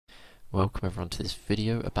Welcome everyone to this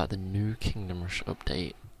video about the new Kingdom Rush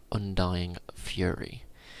update, Undying Fury,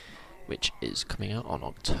 which is coming out on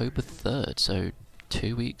October 3rd, so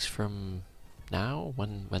 2 weeks from now,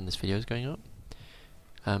 when this video is going up.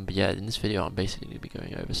 But yeah, in this video I'm basically going to be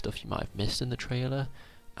going over stuff you might have missed in the trailer,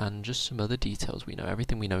 and just some other details we know.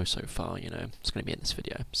 Everything we know so far, it's going to be in this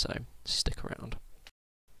video, so stick around.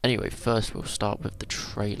 Anyway, first we'll start with the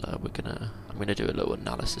trailer. I'm gonna do a little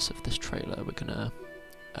analysis of this trailer. We're gonna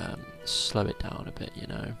slow it down a bit,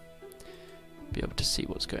 be able to see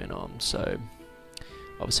what's going on. So,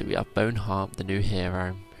 obviously we have Boneheart, the new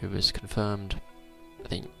hero, who was confirmed, I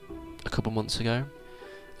think, a couple months ago.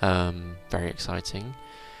 Very exciting.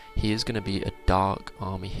 He is going to be a dark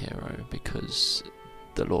army hero because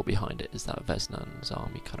the lore behind it is that Vesnan's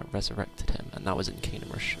army kind of resurrected him, and that was in Kingdom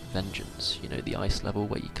Rush Vengeance, the ice level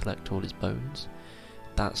where you collect all his bones.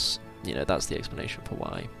 That's the explanation for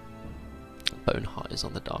why Boneheart is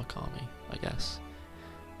on the Dark Army, I guess.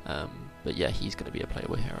 But yeah, he's going to be a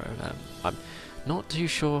playable hero. I'm not too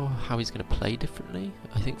sure how he's going to play differently.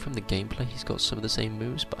 I think from the gameplay he's got some of the same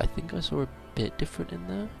moves, but I think I saw a bit different in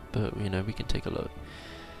there. But we can take a look.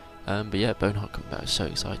 But yeah, Boneheart coming back is so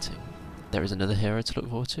exciting. There is another hero to look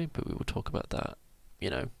forward to, but we will talk about that,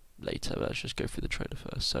 later. Let's just go through the trailer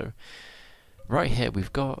first. So, right here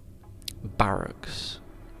we've got barracks,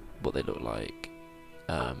 what they look like.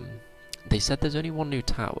 They said there's only one new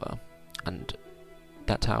tower, and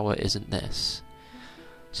that tower isn't this.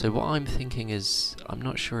 So what I'm thinking is, I'm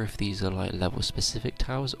not sure if these are like level specific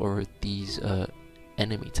towers, or if these are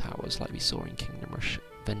enemy towers like we saw in Kingdom Rush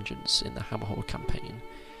Vengeance in the Hammerhall campaign.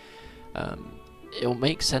 It'll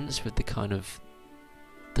make sense with the kind of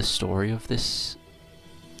the story of this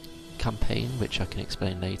campaign, which I can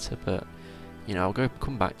explain later, but I'll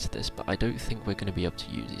come back to this, but I don't think we're going to be able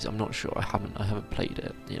to use these. I'm not sure. I haven't played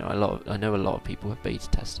it. I know a lot of people have beta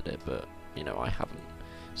tested it, but I haven't.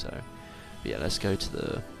 So, but yeah, let's go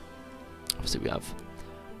to obviously we have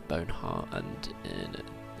Boneheart, and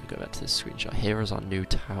we'll go back to this screenshot. Here is our new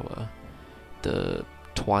tower, the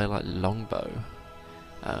Twilight Longbow,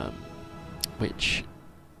 which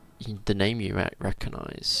the name you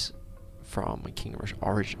recognise from Kingdom Rush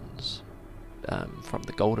Origins, from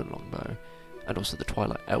the Golden Longbow, and also the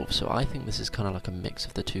Twilight Elves. So I think this is kind of like a mix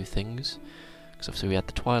of the two things, because obviously we had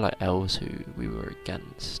the Twilight Elves who we were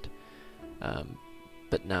against,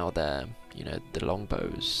 but now they're the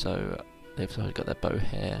longbows, so they've sort of got their bow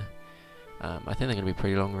here. I think they're going to be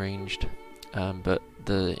pretty long ranged, but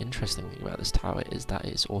the interesting thing about this tower is that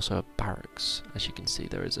it's also a barracks. As you can see,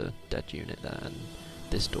 there is a dead unit there, and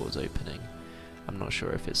this door's opening. I'm not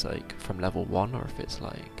sure if it's like from level 1 or if it's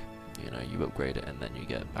like you upgrade it and then you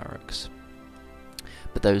get barracks.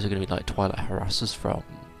 But those are going to be like Twilight Harassers from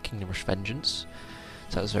Kingdom Rush Vengeance,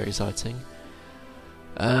 so that's very exciting.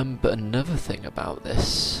 But another thing about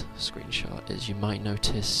this screenshot is you might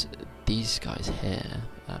notice these guys here,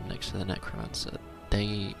 next to the Necromancer.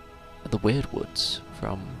 They are the Weird Woods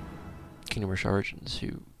from Kingdom Rush Origins,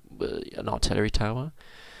 who were an artillery tower,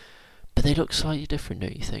 but they look slightly different,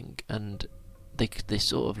 don't you think? And they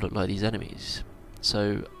sort of look like these enemies.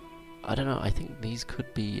 So I don't know, I think these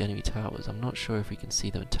could be enemy towers. I'm not sure if we can see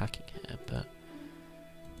them attacking here, but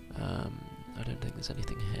I don't think there's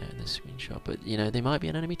anything here in this screenshot. But they might be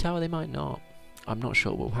an enemy tower, they might not. I'm not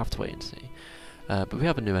sure, we'll have to wait and see. But we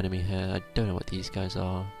have a new enemy here. I don't know what these guys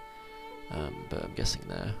are, but I'm guessing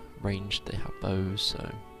they're ranged, they have bows,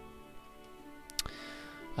 so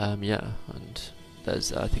yeah, and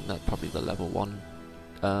I think that's probably the level 1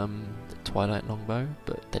 Twilight Longbow,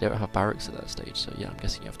 but they don't have barracks at that stage, so yeah, I'm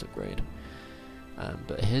guessing you have to upgrade.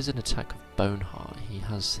 But here's an attack of Boneheart. He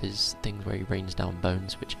has his things where he rains down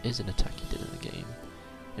bones, which is an attack he did in the game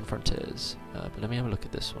in Frontiers. But let me have a look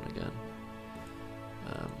at this one again.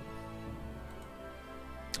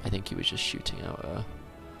 I think he was just shooting out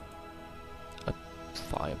a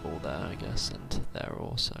fireball there, I guess, and there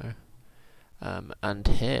also. And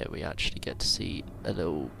here we actually get to see a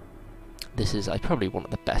little. This is probably one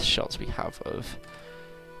of the best shots we have of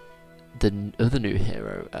the other new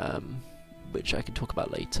hero, which I can talk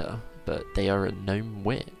about later, but they are a gnome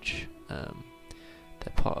witch.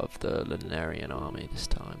 They're part of the Lunarian army this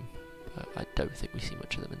time, but I don't think we see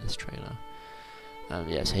much of them in this trailer.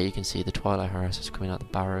 Yeah, so here you can see the Twilight Harassers coming out the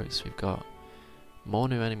barracks. We've got more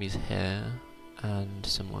new enemies here, and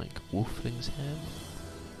some like wolflings here.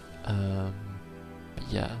 But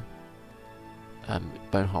yeah.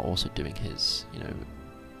 Boneheart also doing his,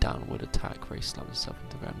 downward attack where he slams himself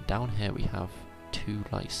into the ground. Down here we have 2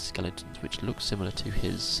 like skeletons which look similar to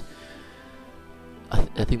his,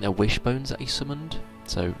 I think they're wishbones that he summoned.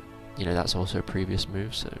 So you know, that's also a previous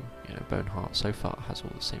move, so, you know, Boneheart so far has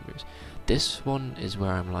all the same moves. This one is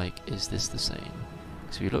where I'm like, is this the same?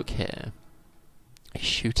 So if you look here, he's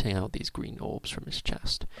shooting out these green orbs from his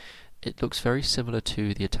chest. It looks very similar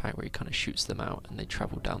to the attack where he kind of shoots them out and they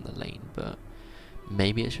travel down the lane, but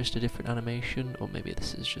maybe it's just a different animation, or maybe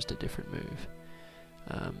this is just a different move.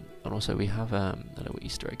 And also we have a little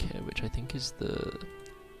Easter egg here, which I think is the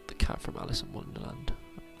cat from Alice in Wonderland,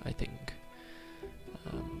 I think.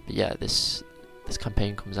 But yeah, this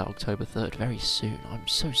campaign comes out October 3rd, very soon. I'm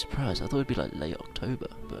so surprised. I thought it'd be like late October,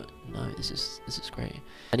 but no, this is great.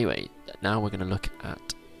 Anyway, now we're going to look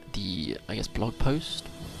at the, I guess, blog post.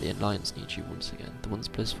 The Alliance needs you once again. The once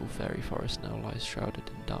blissful fairy forest now lies shrouded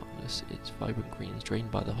in darkness, its vibrant greens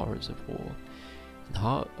drained by the horrors of war. In the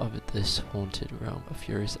heart of this haunted realm, a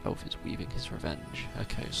furious elf is weaving his revenge.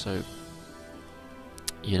 Okay, so,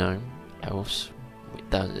 you know, elves,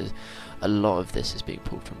 a lot of this is being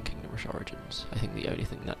pulled from Kingdom Rush Origins. I think the only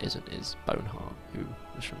thing that isn't is Boneheart, who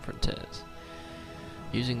was from Frontiers.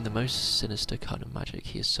 Using the most sinister kind of magic,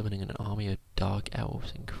 he is summoning an army of dark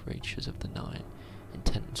elves and creatures of the night,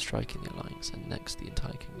 intent on striking the Alliance and next the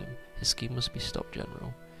entire kingdom. His scheme must be stopped,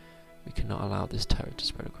 General. We cannot allow this terror to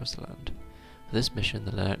spread across the land. For this mission,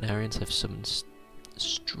 the Lunarians have summoned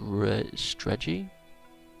Streggy,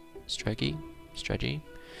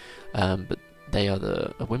 but they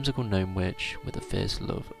are a whimsical gnome witch with a fierce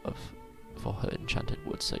love for her enchanted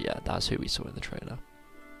woods. So yeah, that's who we saw in the trailer.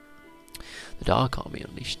 The Dark Army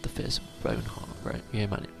unleashed the fierce Boneheart,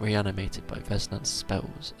 reanimated by Vesnant's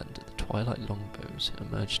spells, and the Twilight Longbows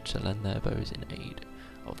emerged to lend their bows in aid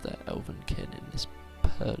of their elven kin in this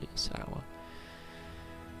perilous hour.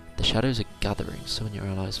 The shadows are gathering, summon your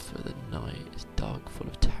allies for the night is dark, full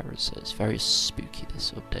of terrors. So it's very spooky,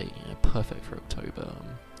 this update, you know, perfect for October.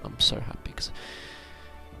 I'm so happy because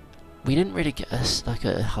we didn't really get like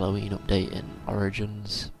a Halloween update in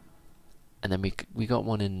Origins, and then we got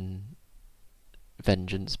one in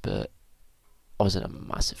Vengeance, but I wasn't a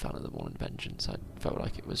massive fan of the one in Vengeance. I felt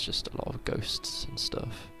like it was just a lot of ghosts and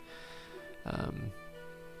stuff.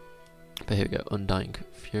 But here we go. Undying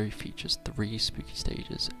Fury features 3 spooky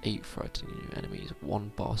stages, 8 frightening new enemies,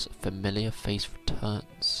 1 boss, a familiar face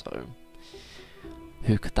returns. So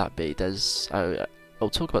who could that be?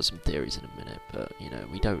 I'll talk about some theories in a minute, but you know,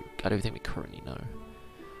 I don't think we currently know.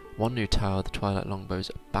 1 new tower, the Twilight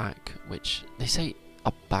Longbows are back, which they say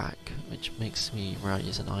are back, which makes me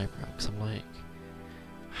raise an eyebrow, because I'm like,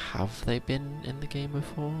 have they been in the game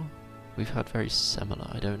before? We've had very similar.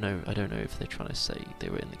 I don't know if they're trying to say they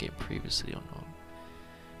were in the game previously or not.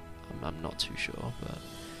 I'm not too sure, but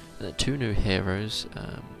and then 2 new heroes,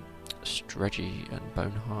 Streggy and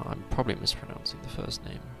Boneheart. I'm probably mispronouncing the first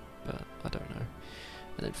name, but I don't know.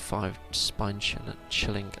 And then 5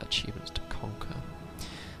 spine-chilling achievements to conquer.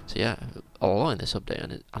 So yeah, a lot in this update,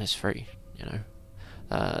 and it's free, you know.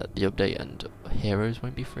 The update and heroes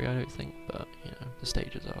won't be free, I don't think, but you know, the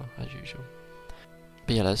stages are, as usual.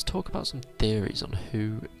 But yeah, let's talk about some theories on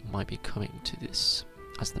who might be coming to this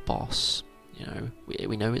as the boss. You know,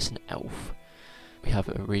 we know it's an elf. We have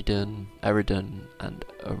Eridan, and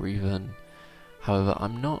Orivan. However,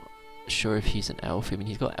 I'm not sure if he's an elf. I mean,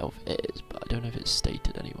 he's got elf ears, but I don't know if it's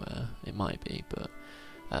stated anywhere. It might be, but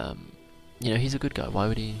you know, he's a good guy. Why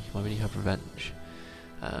would he have revenge?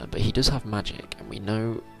 But he does have magic, and we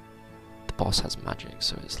know the boss has magic,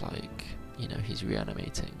 so it's like, you know, he's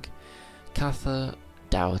reanimating. Katha,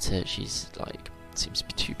 doubt it. She's like, seems to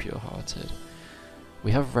be too pure-hearted.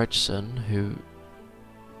 We have Redson, who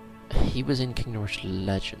he was in Kingdom Rush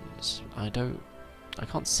Legends. I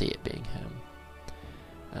can't see it being him.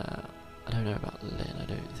 I don't know about Lynn. I don't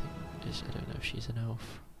know if she's an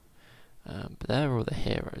elf. But they're all the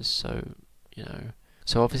heroes, so you know.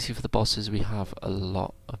 So obviously for the bosses we have a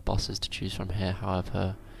lot of bosses to choose from here.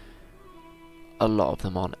 However, a lot of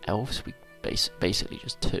them aren't elves. We basically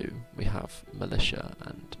just 2. We have Militia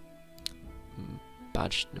and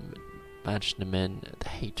Bajnamin the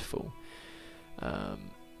Hateful.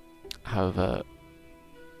 However,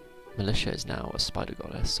 Militia is now a spider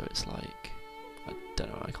goddess, so it's like, I don't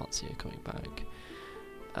know, I can't see her coming back.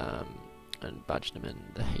 And Bajnamin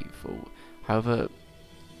the Hateful. However,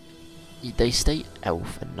 they state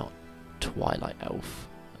elf and not Twilight Elf,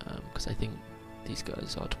 because I think these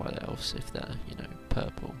guys are Twilight Elves if they're, you know,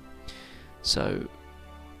 purple. So,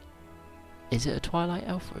 is it a Twilight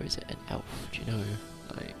Elf or is it an elf? Do you know,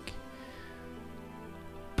 like?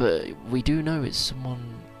 But we do know it's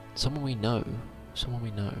someone we know,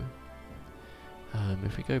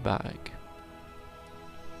 if we go back,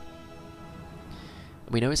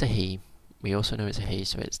 we know it's a he. We also know it's a he,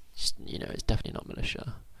 so it's just, you know, it's definitely not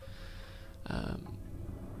Militia.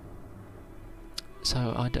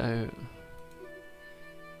 So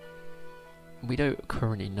we don't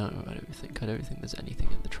currently know. I don't think there's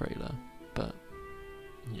anything in the trailer, but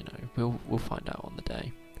you know, we'll find out on the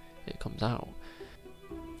day it comes out.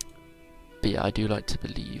 But yeah, I do like to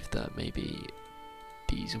believe that maybe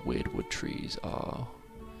these weird wood trees are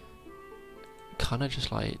kind of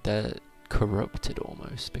just like they're corrupted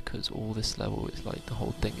almost, because all this level is like, the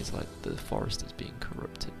whole thing is like the forest is being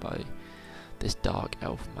corrupted by this dark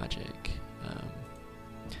elf magic.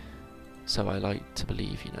 So I like to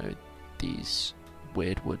believe, you know, these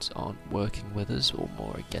weird woods aren't working with us or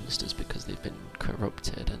more against us because they've been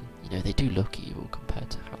corrupted, and you know, they do look evil compared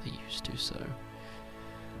to how they used to. So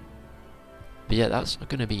but yeah, that's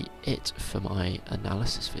going to be it for my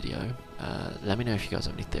analysis video. Let me know if you guys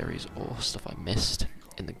have any theories or stuff I missed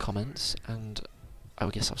in the comments, and I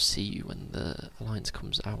guess I'll see you when the Alliance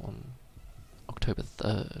comes out on October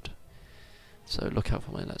 3rd. So look out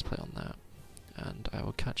for my Let's Play on that, and I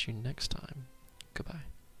will catch you next time. Goodbye.